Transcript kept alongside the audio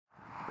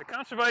The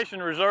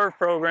Conservation Reserve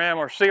Program,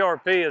 or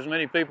CRP as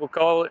many people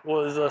call it,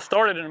 was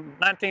started in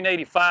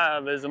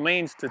 1985 as a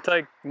means to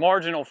take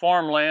marginal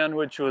farmland,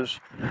 which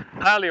was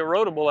highly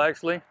erodible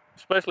actually,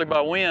 especially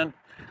by wind,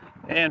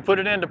 and put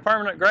it into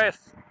permanent grass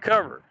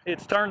cover.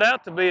 It's turned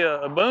out to be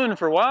a boon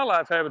for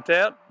wildlife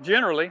habitat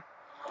generally,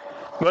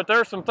 but there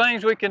are some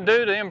things we can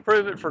do to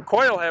improve it for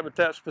quail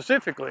habitat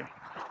specifically.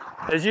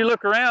 As you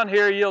look around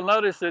here, you'll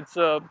notice it's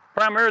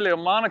primarily a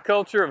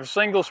monoculture of a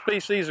single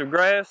species of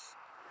grass.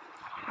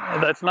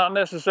 That's not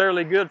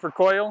necessarily good for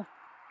quail.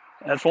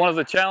 That's one of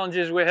the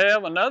challenges we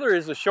have. Another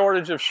is the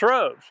shortage of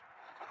shrubs.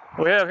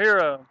 We have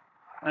here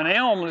an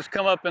elm that's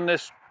come up in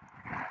this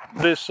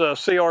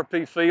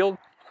CRP field,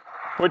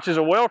 which is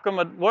a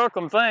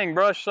welcome thing.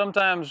 Brush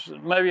sometimes,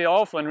 maybe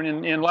often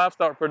in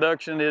livestock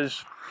production,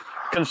 is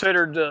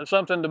considered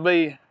something to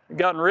be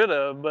gotten rid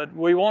of, but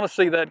we want to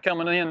see that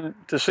coming in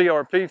to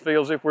CRP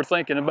fields if we're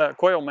thinking about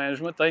quail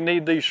management. They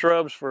need these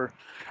shrubs for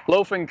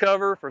loafing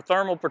cover, for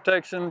thermal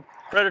protection,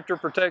 predator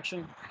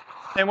protection,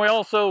 and we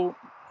also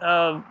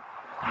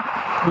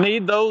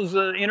need those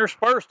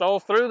interspersed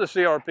all through the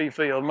CRP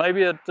field,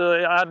 maybe at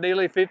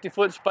ideally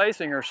 50-foot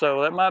spacing or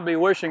so. That might be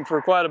wishing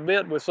for quite a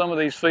bit with some of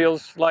these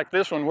fields like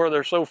this one where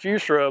there's so few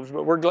shrubs,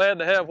 but we're glad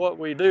to have what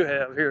we do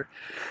have here.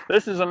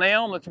 This is an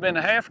elm that's been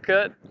half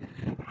cut.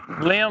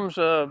 Limbs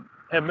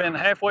have been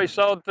halfway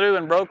sawed through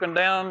and broken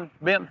down,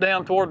 bent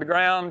down toward the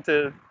ground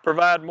to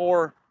provide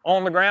more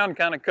on the ground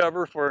kind of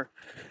cover for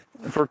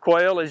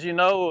quail. As you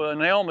know,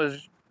 an elm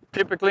is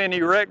typically an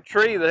erect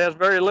tree that has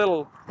very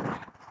little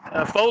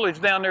foliage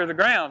down near the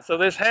ground. So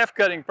this half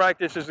cutting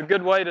practice is a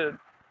good way to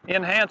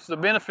enhance the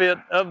benefit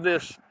of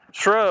this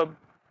shrub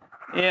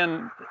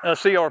in a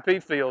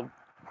CRP field.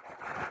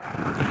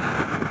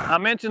 I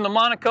mentioned the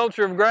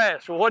monoculture of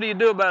grass. Well, what do you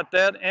do about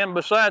that? And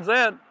besides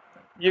that,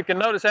 you can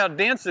notice how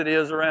dense it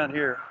is around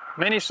here.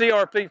 Many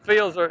CRP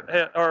fields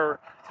are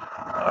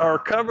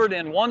covered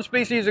in one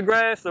species of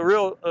grass,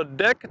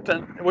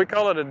 decadent, we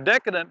call it a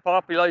decadent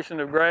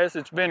population of grass.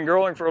 It's been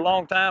growing for a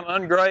long time,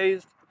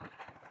 ungrazed,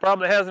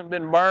 probably hasn't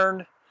been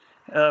burned,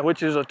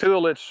 which is a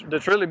tool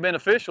that's really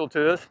beneficial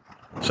to us.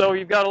 So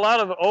you've got a lot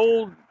of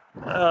old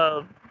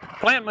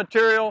plant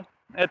material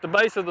at the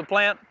base of the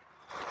plant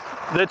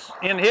that's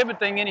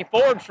inhibiting any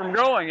forbs from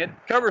growing. It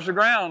covers the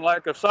ground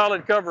like a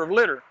solid cover of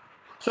litter.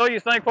 So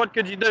you think, what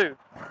could you do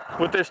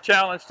with this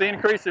challenge to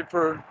increase it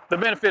for the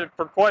benefit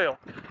for quail?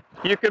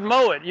 You could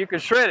mow it, you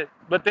could shred it,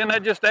 but then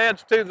that just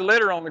adds to the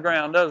litter on the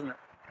ground, doesn't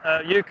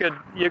it? You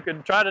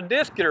could try to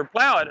disc it or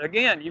plow it.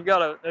 Again, you've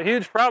got a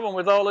huge problem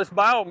with all this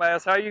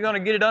biomass. How are you going to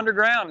get it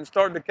underground and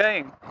start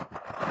decaying?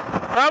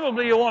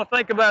 Probably you'll want to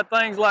think about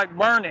things like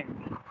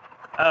burning,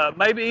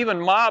 maybe even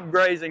mob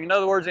grazing. In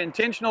other words,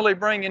 intentionally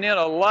bringing in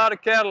a lot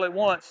of cattle at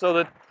once so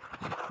that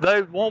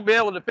they won't be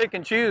able to pick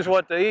and choose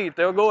what to eat.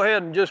 They'll go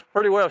ahead and just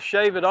pretty well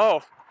shave it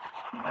off.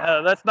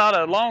 That's not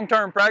a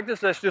long-term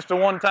practice. That's just a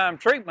one-time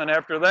treatment.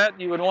 After that,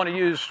 you would want to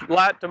use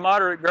light to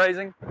moderate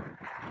grazing.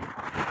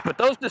 But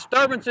those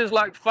disturbances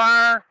like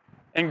fire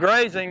and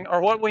grazing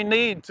are what we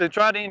need to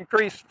try to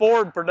increase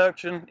forb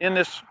production in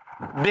this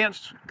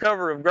dense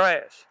cover of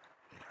grass.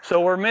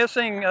 So we're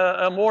missing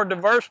a more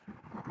diverse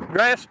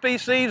grass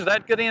species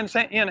that could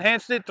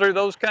enhance it through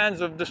those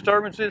kinds of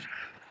disturbances.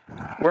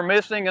 We're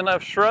missing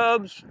enough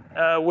shrubs.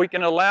 We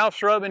can allow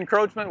shrub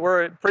encroachment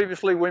where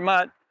previously we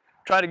might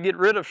try to get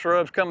rid of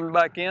shrubs coming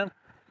back in.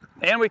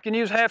 And we can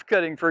use half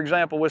cutting, for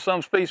example, with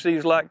some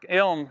species like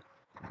elm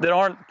that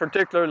aren't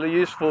particularly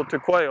useful to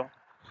quail.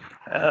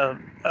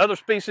 Other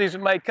species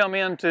that may come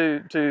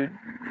into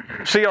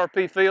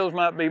CRP fields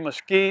might be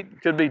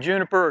mesquite, could be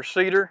juniper or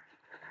cedar,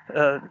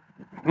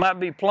 might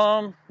be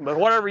plum, but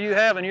whatever you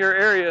have in your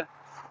area,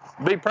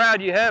 be proud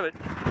you have it.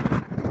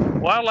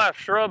 Wildlife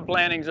shrub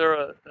plantings are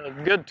a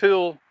good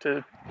tool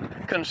to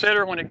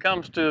consider when it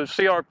comes to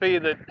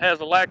CRP that has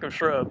a lack of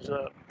shrubs.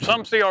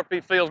 Some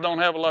CRP fields don't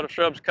have a lot of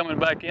shrubs coming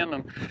back in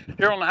them.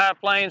 Here on the high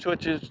plains,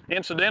 which is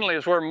incidentally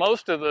is where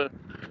most of the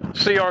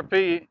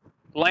CRP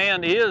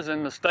land is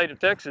in the state of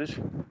Texas,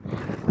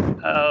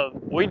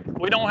 we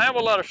don't have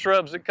a lot of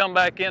shrubs that come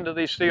back into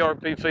these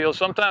CRP fields.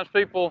 Sometimes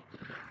people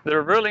that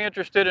are really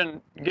interested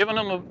in giving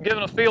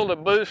a field a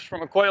boost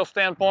from a quail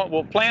standpoint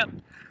will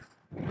plant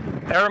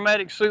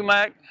aromatic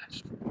sumac.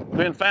 It's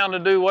been found to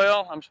do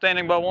well. I'm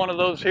standing by one of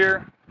those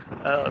here.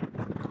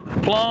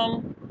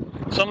 Plum,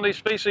 some of these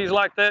species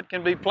like that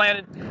can be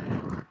planted.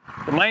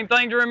 The main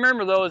thing to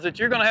remember though is that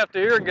you're going to have to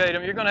irrigate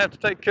them. You're going to have to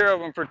take care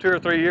of them for 2 or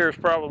 3 years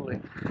probably.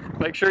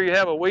 Make sure you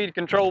have a weed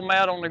control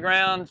mat on the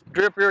ground,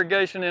 drip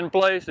irrigation in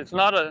place. It's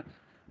not a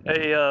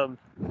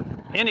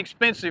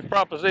inexpensive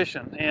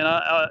proposition. And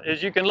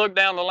as you can look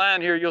down the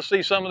line here, you'll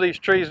see some of these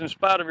trees, in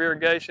spite of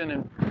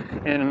irrigation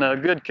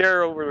and good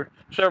care over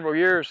several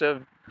years,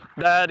 have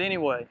died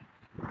anyway.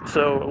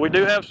 So we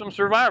do have some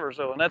survivors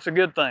though, and that's a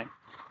good thing.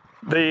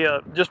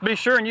 Just be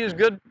sure and use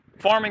good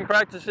farming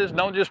practices,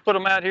 don't just put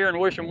them out here and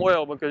wish them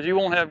well, because you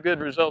won't have good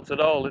results at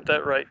all at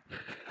that rate.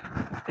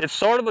 It's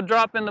sort of a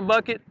drop in the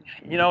bucket.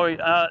 You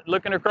know,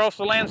 looking across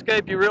the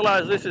landscape, you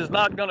realize this is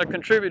not going to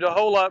contribute a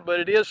whole lot, but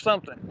it is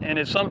something. And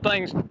it's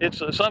something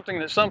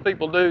that some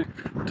people do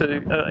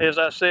to, as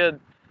I said,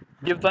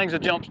 give things a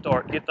jump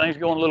start, get things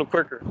going a little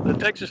quicker. The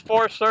Texas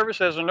Forest Service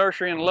has a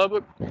nursery in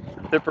Lubbock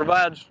that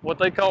provides what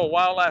they call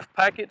wildlife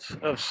packets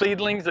of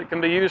seedlings that can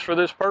be used for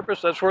this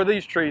purpose. That's where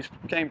these trees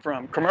came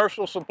from.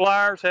 Commercial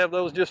suppliers have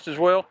those just as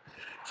well.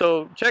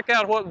 So check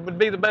out what would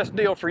be the best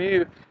deal for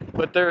you.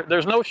 But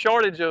there's no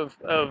shortage of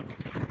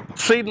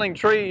seedling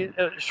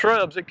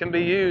shrubs that can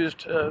be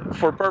used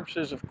for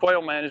purposes of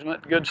quail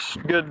management.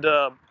 Good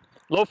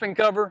loafing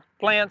cover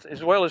plants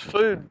as well as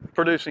food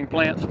producing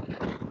plants.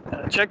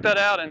 Check that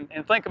out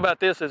and think about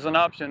this as an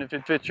option if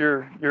it fits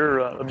your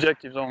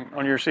objectives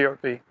on your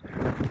CRP.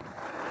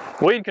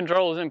 Weed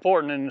control is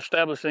important in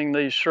establishing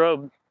these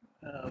shrub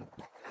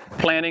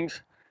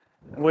plantings.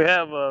 We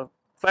have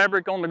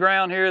fabric on the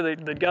ground here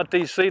that got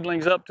these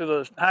seedlings up to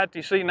the height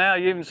you see now.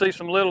 You even see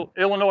some little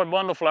Illinois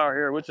bundleflower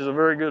here, which is a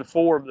very good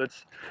forb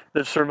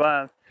that's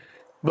survived.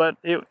 But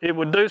it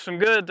would do some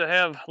good to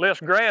have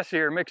less grass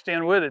here mixed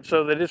in with it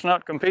so that it's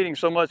not competing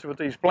so much with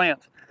these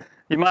plants.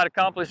 You might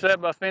accomplish that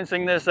by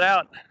fencing this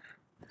out,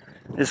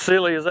 as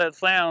silly as that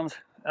sounds,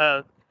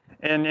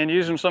 and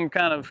using some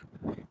kind of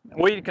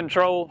weed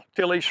control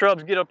till these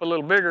shrubs get up a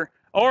little bigger.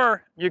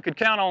 Or you could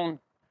count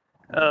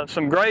on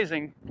some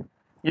grazing,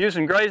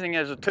 using grazing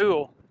as a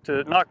tool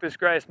to knock this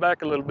grass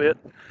back a little bit.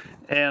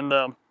 And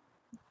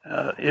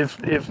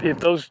if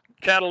those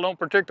cattle don't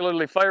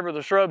particularly favor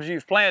the shrubs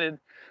you've planted,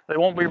 they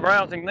won't be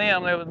browsing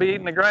them, they will be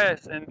eating the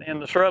grass,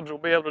 and the shrubs will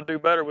be able to do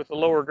better with the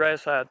lower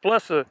grass height.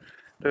 Plus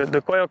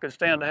the quail could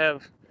stand to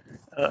have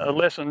a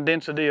lessened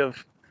density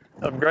of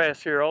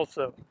grass here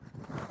also.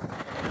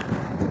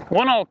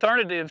 One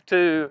alternative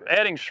to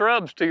adding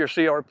shrubs to your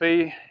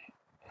CRP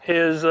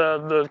is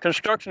the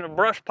construction of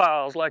brush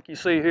piles like you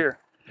see here.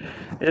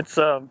 It's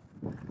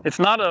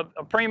not a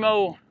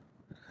primo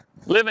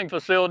living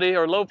facility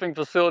or loafing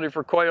facility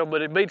for quail,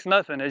 but it beats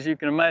nothing, as you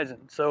can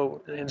imagine.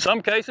 So in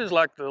some cases,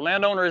 like the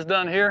landowner has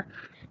done here,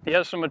 he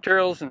has some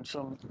materials and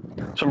some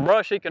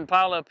brush he can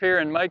pile up here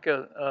and make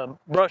a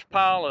brush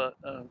pile,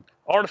 a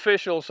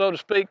artificial, so to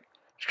speak,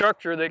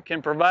 structure that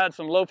can provide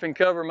some loafing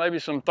cover, maybe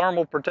some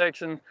thermal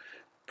protection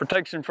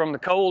from the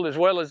cold as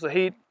well as the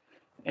heat.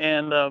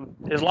 And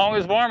as long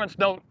as varmints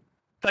don't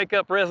take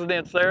up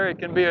residence there, it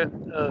can be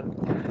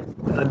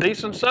a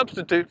decent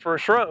substitute for a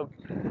shrub.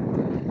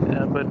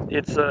 But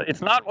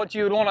it's not what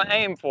you would want to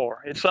aim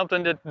for. It's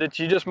something that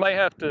you just may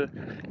have to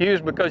use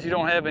because you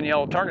don't have any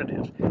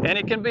alternatives. And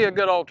it can be a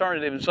good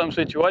alternative in some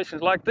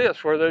situations like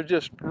this, where there's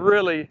just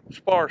really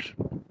sparse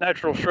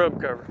natural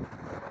shrub cover.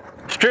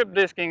 Strip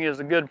disking is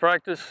a good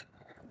practice.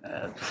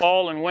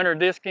 Fall and winter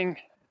disking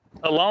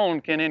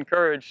alone can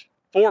encourage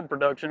forb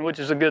production, which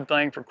is a good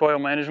thing for quail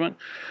management.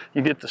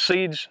 You get the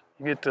seeds,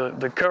 you get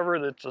the cover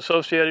that's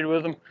associated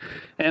with them,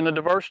 and the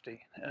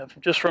diversity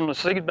just from the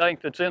seed bank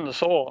that's in the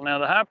soil. Now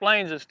the high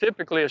plains is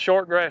typically a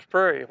short grass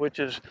prairie, which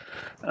is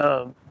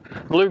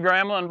blue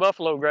grama and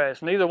buffalo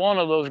grass. Neither one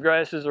of those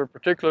grasses are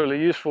particularly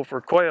useful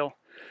for quail.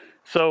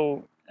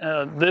 So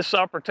this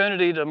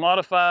opportunity to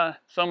modify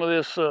some of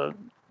this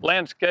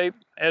landscape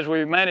as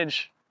we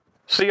manage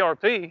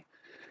CRP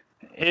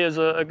is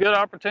a good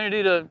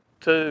opportunity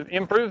to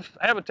improve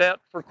habitat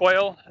for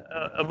quail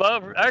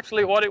above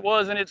actually what it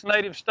was in its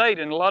native state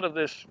in a lot of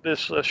this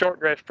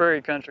shortgrass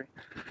prairie country.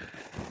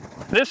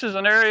 This is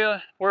an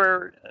area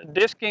where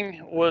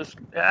disking was,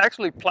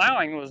 actually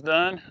plowing was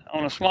done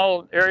on a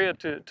small area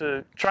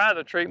to try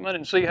the treatment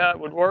and see how it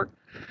would work.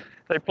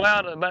 They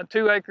plowed about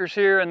 2 acres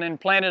here and then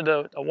planted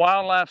a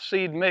wildlife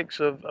seed mix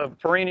of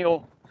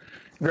perennial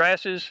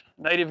grasses,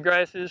 native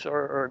grasses,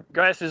 or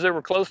grasses that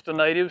were close to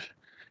natives,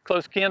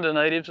 close kin to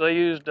natives. They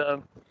used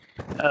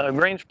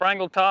green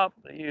spangletop,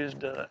 they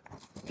used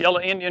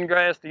yellow Indian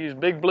grass, they used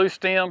big blue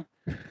stem,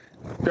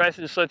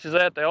 grasses such as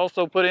that. They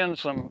also put in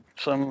some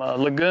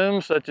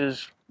legumes such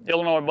as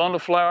Illinois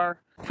bundleflower,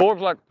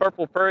 forbs like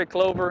purple prairie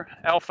clover,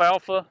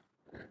 alfalfa,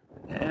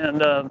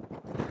 and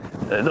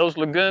those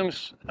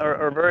legumes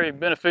are very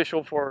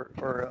beneficial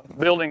for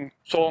building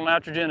soil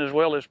nitrogen as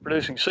well as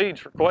producing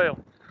seeds for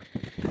quail.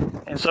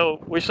 And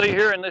so we see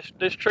here in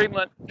this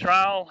treatment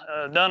trial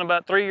done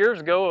about 3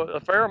 years ago a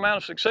fair amount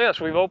of success.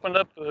 We've opened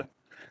up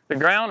the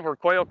ground where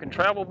quail can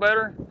travel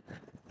better.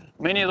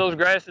 Many of those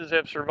grasses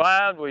have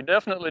survived. We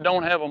definitely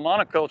don't have a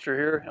monoculture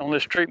here on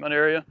this treatment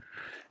area.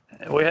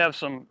 We have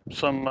some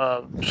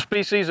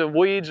species of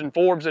weeds and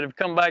forbs that have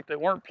come back that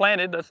weren't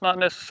planted. That's not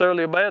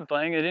necessarily a bad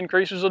thing. It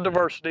increases the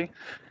diversity.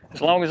 As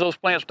long as those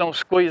plants don't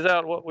squeeze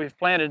out what we've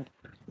planted,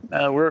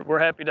 we're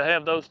happy to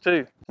have those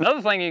too.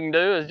 Another thing you can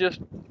do is just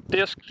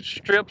disc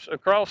strips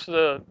across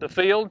the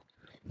field,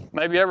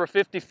 maybe every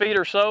 50 feet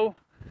or so,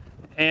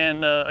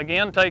 and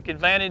again take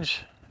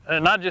advantage,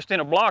 not just in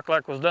a block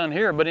like was done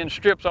here, but in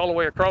strips all the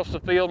way across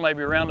the field,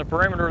 maybe around the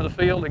perimeter of the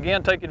field.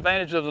 Again, take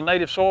advantage of the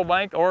native soil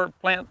bank or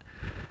plant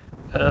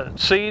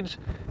seeds.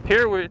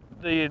 Here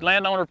the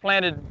landowner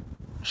planted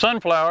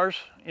sunflowers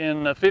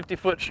in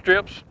 50-foot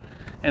strips,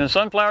 and the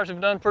sunflowers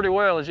have done pretty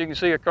well, as you can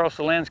see across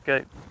the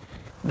landscape.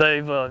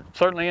 They've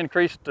certainly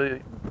increased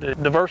the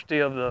diversity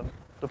of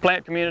the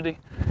plant community,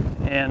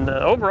 and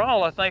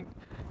overall, I think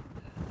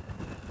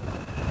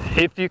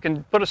if you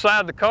can put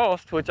aside the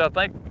cost, which I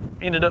think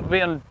ended up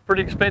being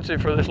pretty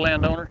expensive for this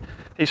landowner,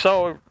 he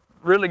saw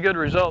really good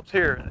results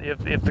here.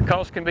 If the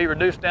cost can be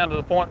reduced down to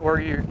the point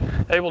where you're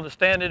able to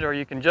stand it or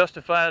you can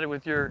justify it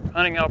with your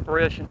hunting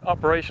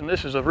operation,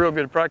 this is a real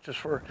good practice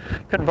for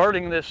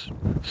converting this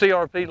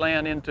CRP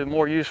land into a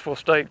more useful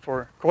state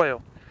for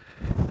quail.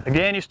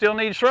 Again, you still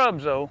need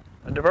shrubs though.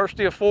 A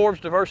diversity of forbs,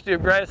 diversity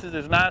of grasses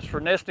is nice for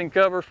nesting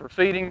cover, for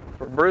feeding,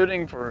 for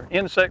brooding, for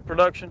insect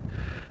production.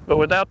 But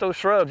without those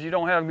shrubs, you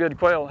don't have good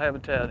quail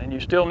habitat, and you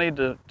still need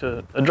to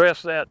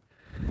address that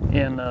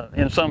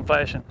in some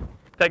fashion.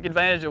 Take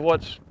advantage of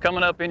what's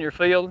coming up in your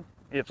field,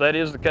 if that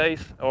is the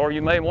case, or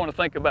you may want to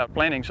think about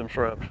planting some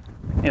shrubs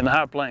in the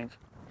high plains.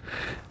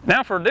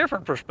 Now for a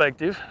different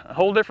perspective, a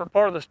whole different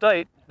part of the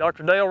state,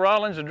 Dr. Dale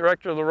Rollins, the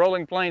director of the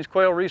Rolling Plains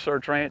Quail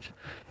Research Ranch,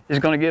 is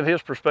going to give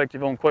his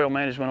perspective on quail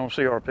management on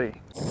CRP.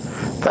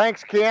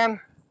 Thanks, Ken.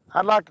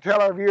 I'd like to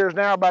tell our viewers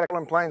now about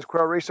Rolling Plains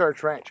Quail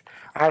Research Ranch.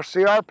 Our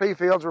CRP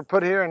fields were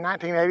put here in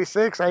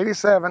 1986,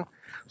 87,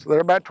 so they're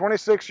about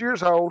 26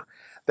 years old.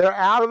 They're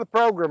out of the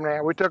program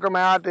now. We took them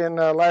out in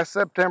last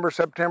September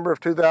of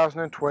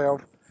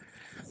 2012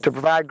 to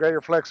provide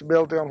greater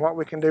flexibility on what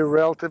we can do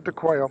relative to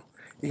quail.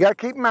 You got to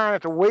keep in mind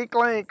that the weak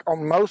link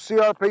on most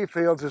CRP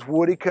fields is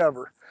woody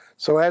cover.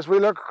 So as we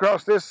look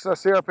across this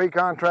CRP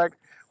contract,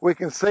 we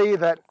can see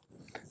that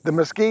the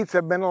mesquites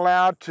have been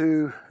allowed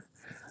to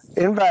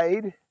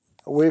invade.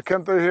 We've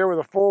come through here with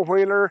a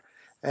four-wheeler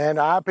and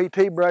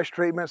IPT brush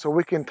treatment so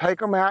we can take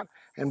them out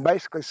and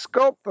basically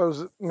sculpt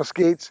those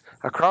mesquites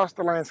across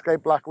the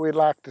landscape like we'd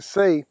like to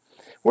see.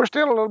 We're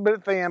still a little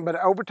bit thin, but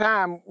over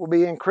time we'll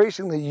be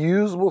increasing the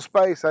usable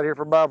space out here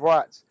for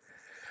bobwhites.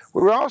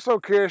 We were also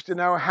curious to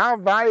know how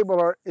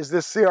valuable is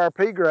this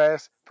CRP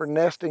grass for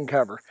nesting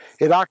cover.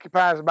 It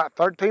occupies about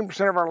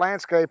 13% of our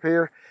landscape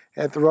here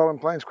at the Rolling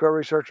Plains Quail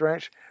Research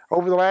Ranch.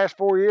 Over the last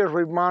 4 years,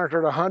 we've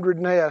monitored 100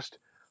 nests.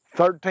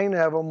 13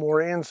 of them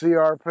were in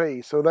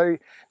CRP, so they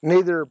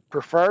neither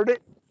preferred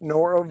it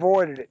nor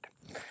avoided it.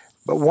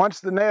 But once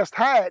the nest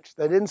hatched,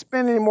 they didn't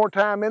spend any more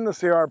time in the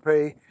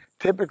CRP.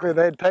 Typically,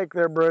 they'd take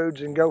their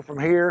broods and go from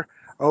here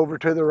over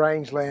to the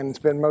rangeland and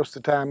spend most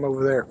of the time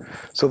over there.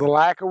 So the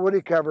lack of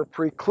woody cover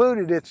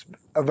precluded its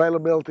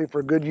availability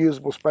for good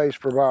usable space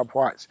for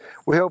bobwhites.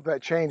 We hope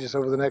that changes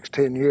over the next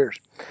 10 years.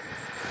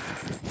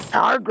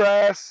 Our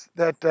grass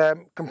that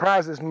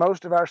comprises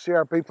most of our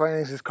CRP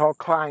plantings is called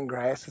Klein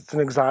grass. It's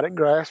an exotic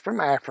grass from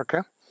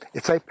Africa.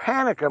 It's a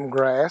panicum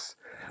grass,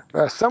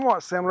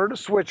 somewhat similar to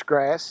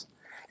switchgrass.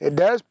 It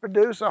does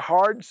produce a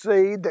hard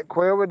seed that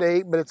quail would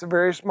eat, but it's a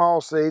very small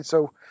seed,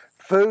 so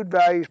food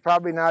value is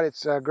probably not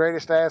its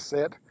greatest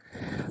asset.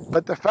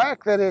 But the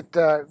fact that it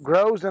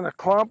grows in a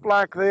clump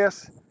like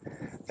this,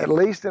 at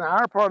least in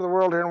our part of the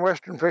world here in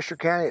western Fisher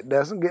County, it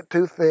doesn't get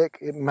too thick.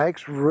 It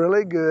makes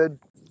really good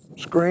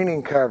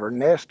screening cover,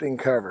 nesting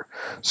cover.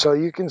 So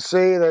you can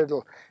see that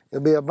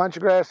there'll be a bunch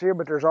of grass here,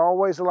 but there's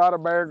always a lot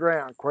of bare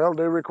ground. Quail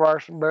do require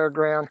some bare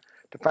ground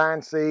to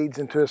find seeds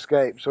and to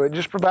escape. So it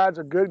just provides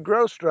a good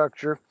growth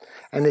structure.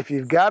 And if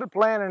you've got to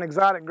plant an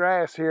exotic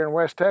grass here in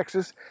West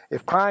Texas,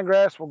 if Klein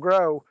grass will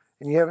grow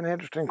and you have an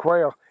interest in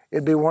quail,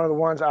 it'd be one of the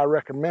ones I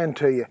recommend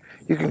to you.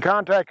 You can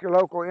contact your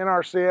local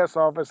NRCS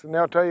office and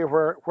they'll tell you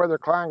whether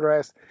Klein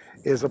grass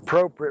is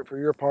appropriate for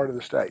your part of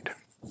the state.